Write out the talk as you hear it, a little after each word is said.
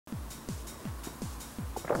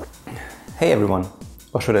Hey everyone,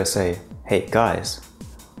 or should I say, hey guys,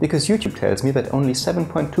 because YouTube tells me that only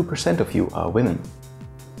 7.2% of you are women.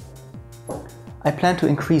 I plan to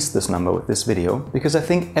increase this number with this video because I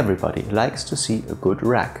think everybody likes to see a good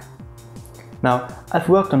rack. Now, I've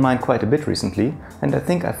worked on mine quite a bit recently and I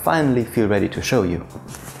think I finally feel ready to show you.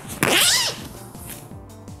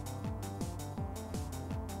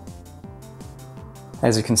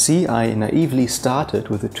 As you can see, I naively started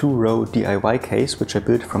with a 2-row DIY case which I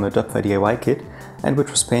built from a Doepfer DIY kit and which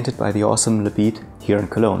was painted by the awesome Lebit here in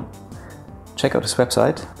Cologne. Check out his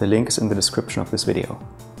website, the link is in the description of this video.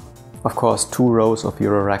 Of course, 2 rows of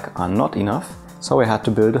EURORACK are not enough, so I had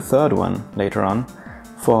to build a third one later on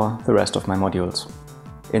for the rest of my modules.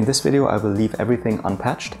 In this video I will leave everything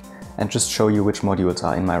unpatched and just show you which modules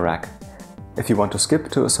are in my rack. If you want to skip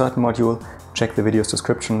to a certain module, check the video's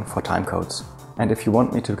description for timecodes. And if you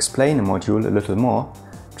want me to explain a module a little more,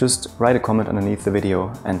 just write a comment underneath the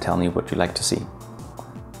video and tell me what you'd like to see.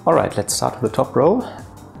 Alright, let's start with the top row.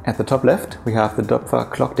 At the top left we have the Doepfer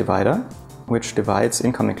clock divider, which divides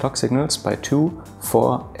incoming clock signals by 2,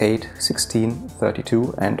 4, 8, 16,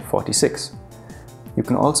 32 and 46. You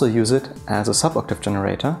can also use it as a sub-octave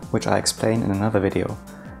generator, which I explain in another video.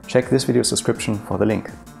 Check this video's description for the link.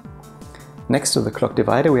 Next to the clock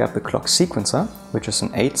divider we have the clock sequencer, which is an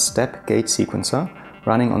 8-step gate sequencer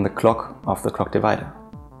running on the clock of the clock divider.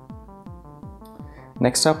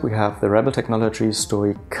 Next up we have the Rebel Technologies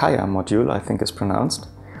Stoicheia module, I think is pronounced,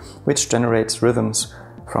 which generates rhythms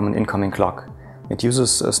from an incoming clock. It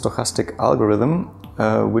uses a stochastic algorithm,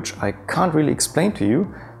 which I can't really explain to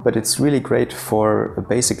you, but it's really great for a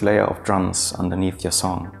basic layer of drums underneath your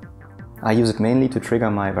song. I use it mainly to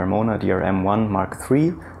trigger my Vermona DRM1 Mark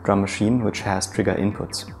III drum machine, which has trigger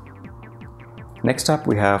inputs. Next up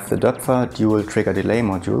we have the Doepfer dual trigger delay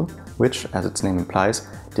module, which, as its name implies,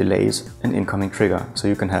 delays an incoming trigger, so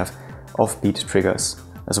you can have offbeat triggers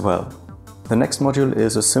as well. The next module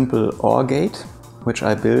is a simple OR gate, which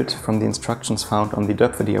I built from the instructions found on the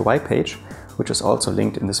Doepfer DIY page, which is also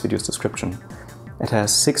linked in this video's description. It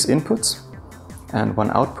has 6 inputs and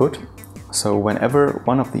 1 output, so whenever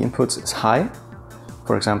one of the inputs is high,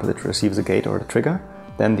 for example it receives a gate or a trigger,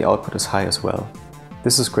 then the output is high as well.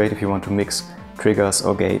 This is great if you want to mix triggers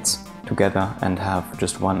or gates together and have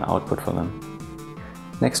just one output for them.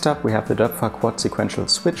 Next up we have the Doepfer quad sequential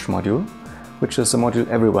switch module, which is a module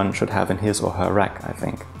everyone should have in his or her rack, I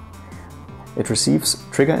think. It receives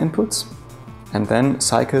trigger inputs and then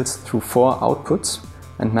cycles through 4 outputs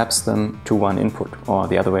and maps them to 1 input, or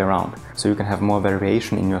the other way around. So you can have more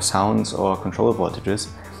variation in your sounds or control voltages,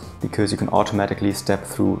 because you can automatically step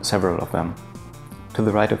through several of them. To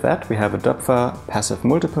the right of that we have a Doepfer passive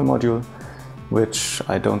multiple module, which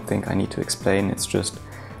I don't think I need to explain. It's just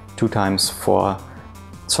 2 times 4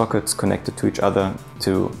 sockets connected to each other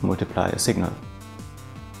to multiply a signal.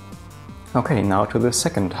 Okay, now to the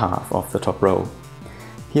second half of the top row.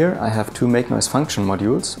 Here I have 2 make noise function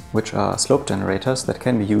modules, which are slope generators that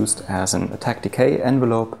can be used as an attack decay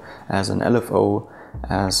envelope, as an LFO,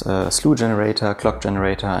 as a slew generator, clock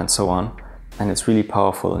generator and so on. And it's really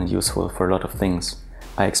powerful and useful for a lot of things.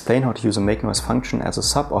 I explain how to use a make noise function as a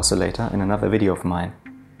sub-oscillator in another video of mine.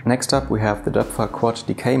 Next up we have the Doepfer quad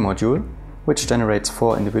decay module, which generates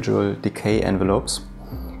 4 individual decay envelopes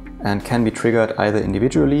and can be triggered either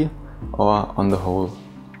individually or on the whole.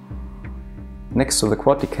 Next to the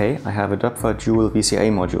quad decay I have a Doepfer dual VCA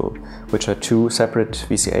module, which are 2 separate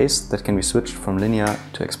VCAs that can be switched from linear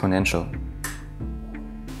to exponential.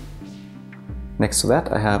 Next to that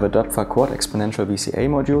I have a Doepfer quad exponential VCA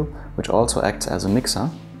module, which also acts as a mixer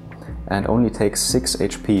and only takes 6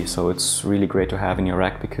 HP, so it's really great to have in your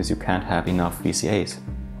rack because you can't have enough VCAs.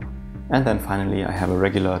 And then finally I have a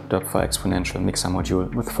regular Doepfer exponential mixer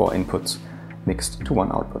module with 4 inputs mixed to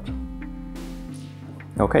 1 output.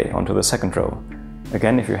 Okay, on to the second row.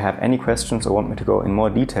 Again, if you have any questions or want me to go in more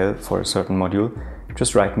detail for a certain module,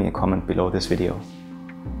 just write me a comment below this video.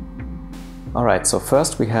 Alright, so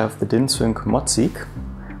first we have the Sync Modseq,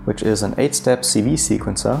 which is an 8-step CV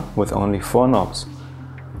sequencer with only 4 knobs.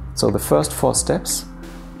 So the first 4 steps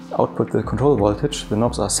output the control voltage the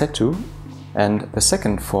knobs are set to, and the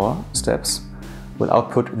second 4 steps will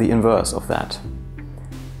output the inverse of that.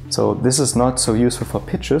 So this is not so useful for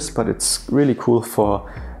pitches, but it's really cool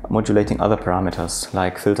for modulating other parameters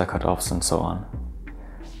like filter cutoffs and so on.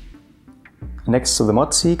 Next to the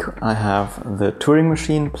Modseq I have the Turing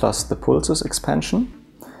Machine plus the pulses expansion.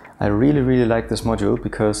 I really like this module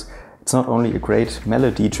because it's not only a great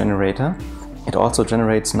melody generator, it also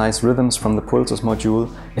generates nice rhythms from the pulses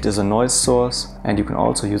module, it is a noise source, and you can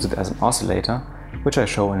also use it as an oscillator, which I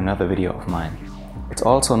show in another video of mine. It's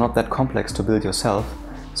also not that complex to build yourself,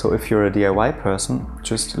 So if you're a DIY person,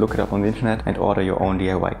 just look it up on the internet and order your own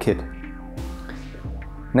DIY kit.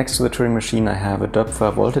 Next to the Turing Machine I have a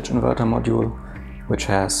Doepfer voltage inverter module, which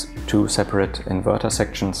has two separate inverter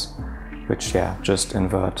sections, which just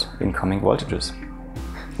invert incoming voltages.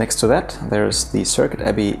 Next to that there is the Circuit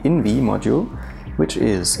Abbey Invy module, which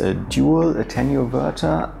is a dual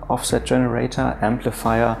attenuverter, offset generator,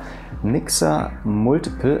 amplifier, mixer,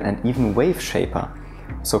 multiple and even Waveshaper.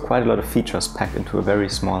 So quite a lot of features packed into a very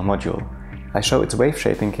small module. I show its wave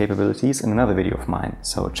shaping capabilities in another video of mine,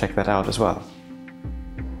 so check that out as well.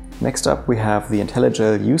 Next up we have the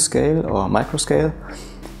Intellijel uScale or microscale,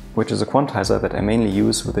 which is a quantizer that I mainly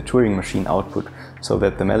use with the Turing Machine output, so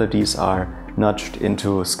that the melodies are nudged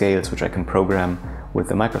into scales which I can program with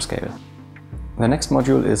the microscale. The next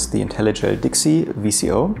module is the Intellijel Decay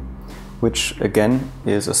VCO, which again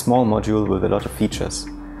is a small module with a lot of features.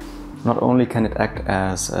 Not only can it act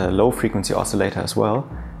as a low frequency oscillator as well,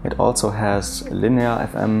 it also has linear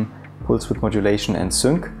FM, pulse width modulation and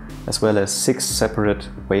sync, as well as 6 separate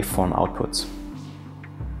waveform outputs.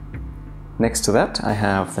 Next to that I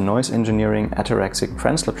have the noise engineering ataraxic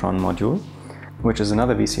translatron module, which is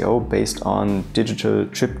another VCO based on digital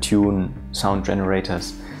chiptune sound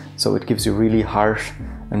generators. So it gives you really harsh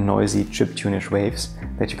and noisy chiptune-ish waves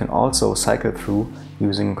that you can also cycle through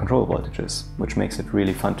using control voltages, which makes it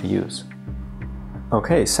really fun to use.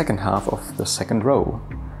 Okay, second half of the second row.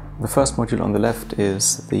 The first module on the left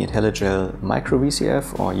is the Intellijel Micro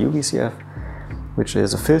VCF or uVCF, which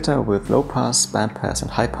is a filter with low pass, band pass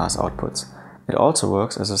and high pass outputs. It also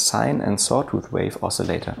works as a sine and sawtooth wave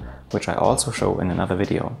oscillator, which I also show in another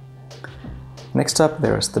video. Next up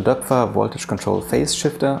there is the Doepfer voltage control phase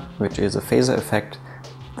shifter, which is a phasor effect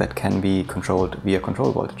that can be controlled via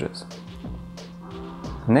control voltages.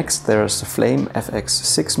 Next there is the Flame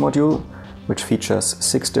FX6 module, which features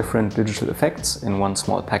 6 different digital effects in one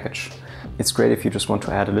small package. It's great if you just want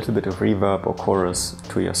to add a little bit of reverb or chorus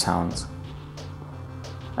to your sounds.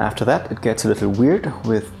 After that it gets a little weird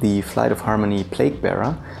with the Flight of Harmony Plague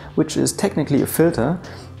Bearer, which is technically a filter,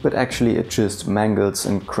 but actually it just mangles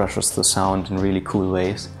and crushes the sound in really cool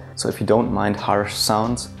ways. So if you don't mind harsh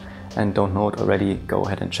sounds and don't know it already, go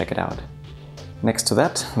ahead and check it out. Next to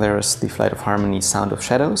that there is the Flight of Harmony Sound of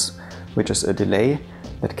Shadows, which is a delay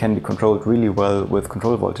that can be controlled really well with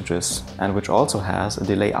control voltages, and which also has a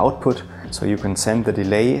delay output, so you can send the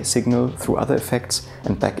delay signal through other effects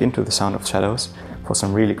and back into the Sound of Shadows for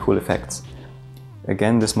some really cool effects.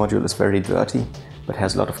 Again, this module is very dirty, but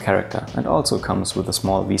has a lot of character and also comes with a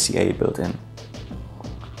small VCA built in.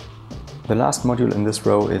 The last module in this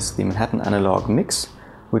row is the Manhattan Analog Mix,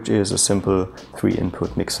 which is a simple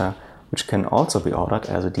 3-input mixer, which can also be ordered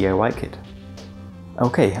as a DIY kit.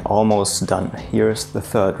 Okay, almost done. Here's the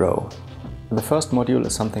third row. The first module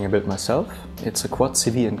is something I built myself. It's a quad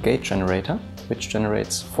CV and gate generator, which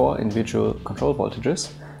generates 4 individual control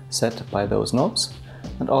voltages set by those knobs,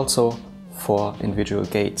 and also 4 individual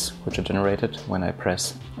gates, which are generated when I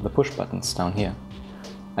press the push buttons down here.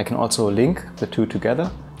 I can also link the two together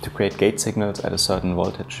to create gate signals at a certain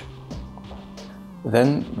voltage.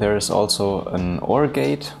 Then there is also an OR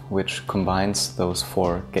gate, which combines those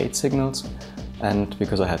 4 gate signals, and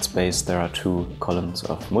because I had space there are 2 columns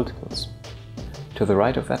of multiples. To the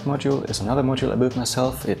right of that module is another module I built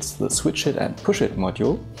myself. It's the Switch It and Push It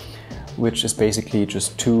module, which is basically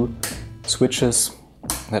just 2 switches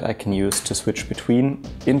that I can use to switch between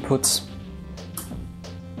inputs,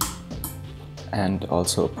 and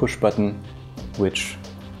also a push button which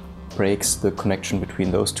breaks the connection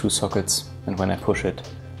between those 2 sockets, and when I push it,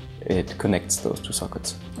 it connects those 2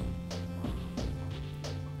 sockets.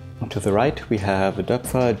 To the right we have a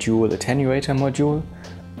Doepfer dual attenuator module,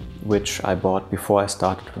 which I bought before I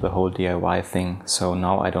started with the whole DIY thing, so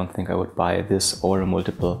now I don't think I would buy this or a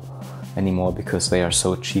multiple anymore because they are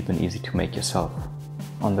so cheap and easy to make yourself.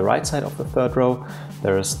 On the right side of the third row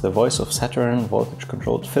there is the Voice of Saturn voltage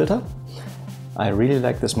controlled filter. I really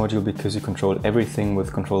like this module because you control everything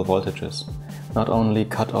with control voltages. Not only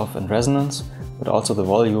cutoff and resonance, but also the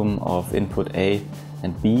volume of input A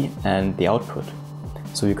and B and the output.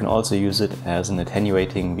 So you can also use it as an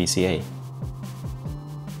attenuating VCA.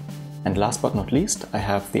 And last but not least, I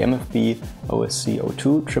have the MFB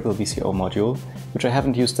OSC02 triple VCO module, which I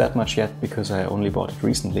haven't used that much yet because I only bought it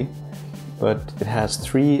recently. But it has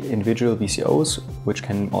 3 individual VCOs, which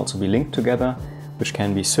can also be linked together, which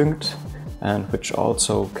can be synced, and which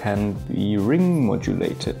also can be ring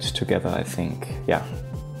modulated together, I think. Yeah.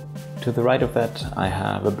 To the right of that I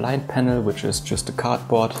have a blind panel, which is just a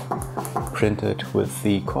cardboard printed with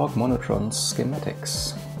the Korg Monotrons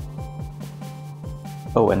schematics.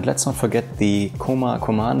 Oh, and let's not forget the Coma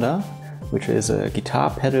Commander, which is a guitar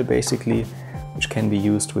pedal basically, which can be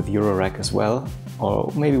used with EURORACK as well,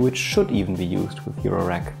 or maybe which should even be used with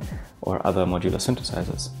EURORACK or other modular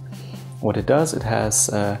synthesizers. What it does, it has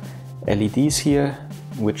LEDs here,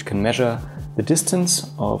 which can measure the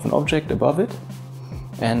distance of an object above it,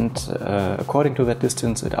 and according to that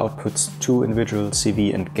distance it outputs two individual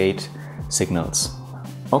CV and gate signals.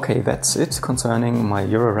 Okay, that's it concerning my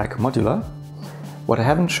EURORACK modular. What I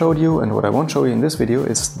haven't showed you and what I won't show you in this video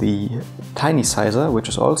is the tiny sizer, which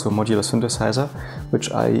is also a modular synthesizer,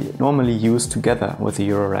 which I normally use together with the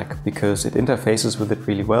EURORACK because it interfaces with it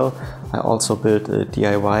really well. I also built a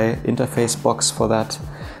DIY interface box for that,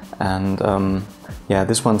 and yeah,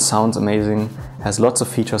 this one sounds amazing, has lots of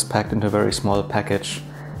features packed into a very small package,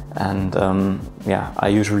 and yeah, I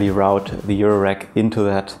usually route the EURORACK into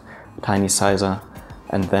that tiny sizer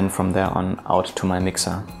and then from there on out to my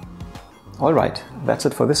mixer. Alright, that's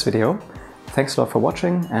it for this video. Thanks a lot for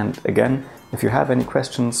watching, and again, if you have any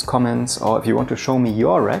questions, comments, or if you want to show me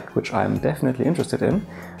your rack, which I'm definitely interested in,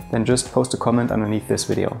 then just post a comment underneath this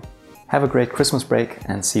video. Have a great Christmas break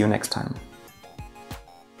and see you next time.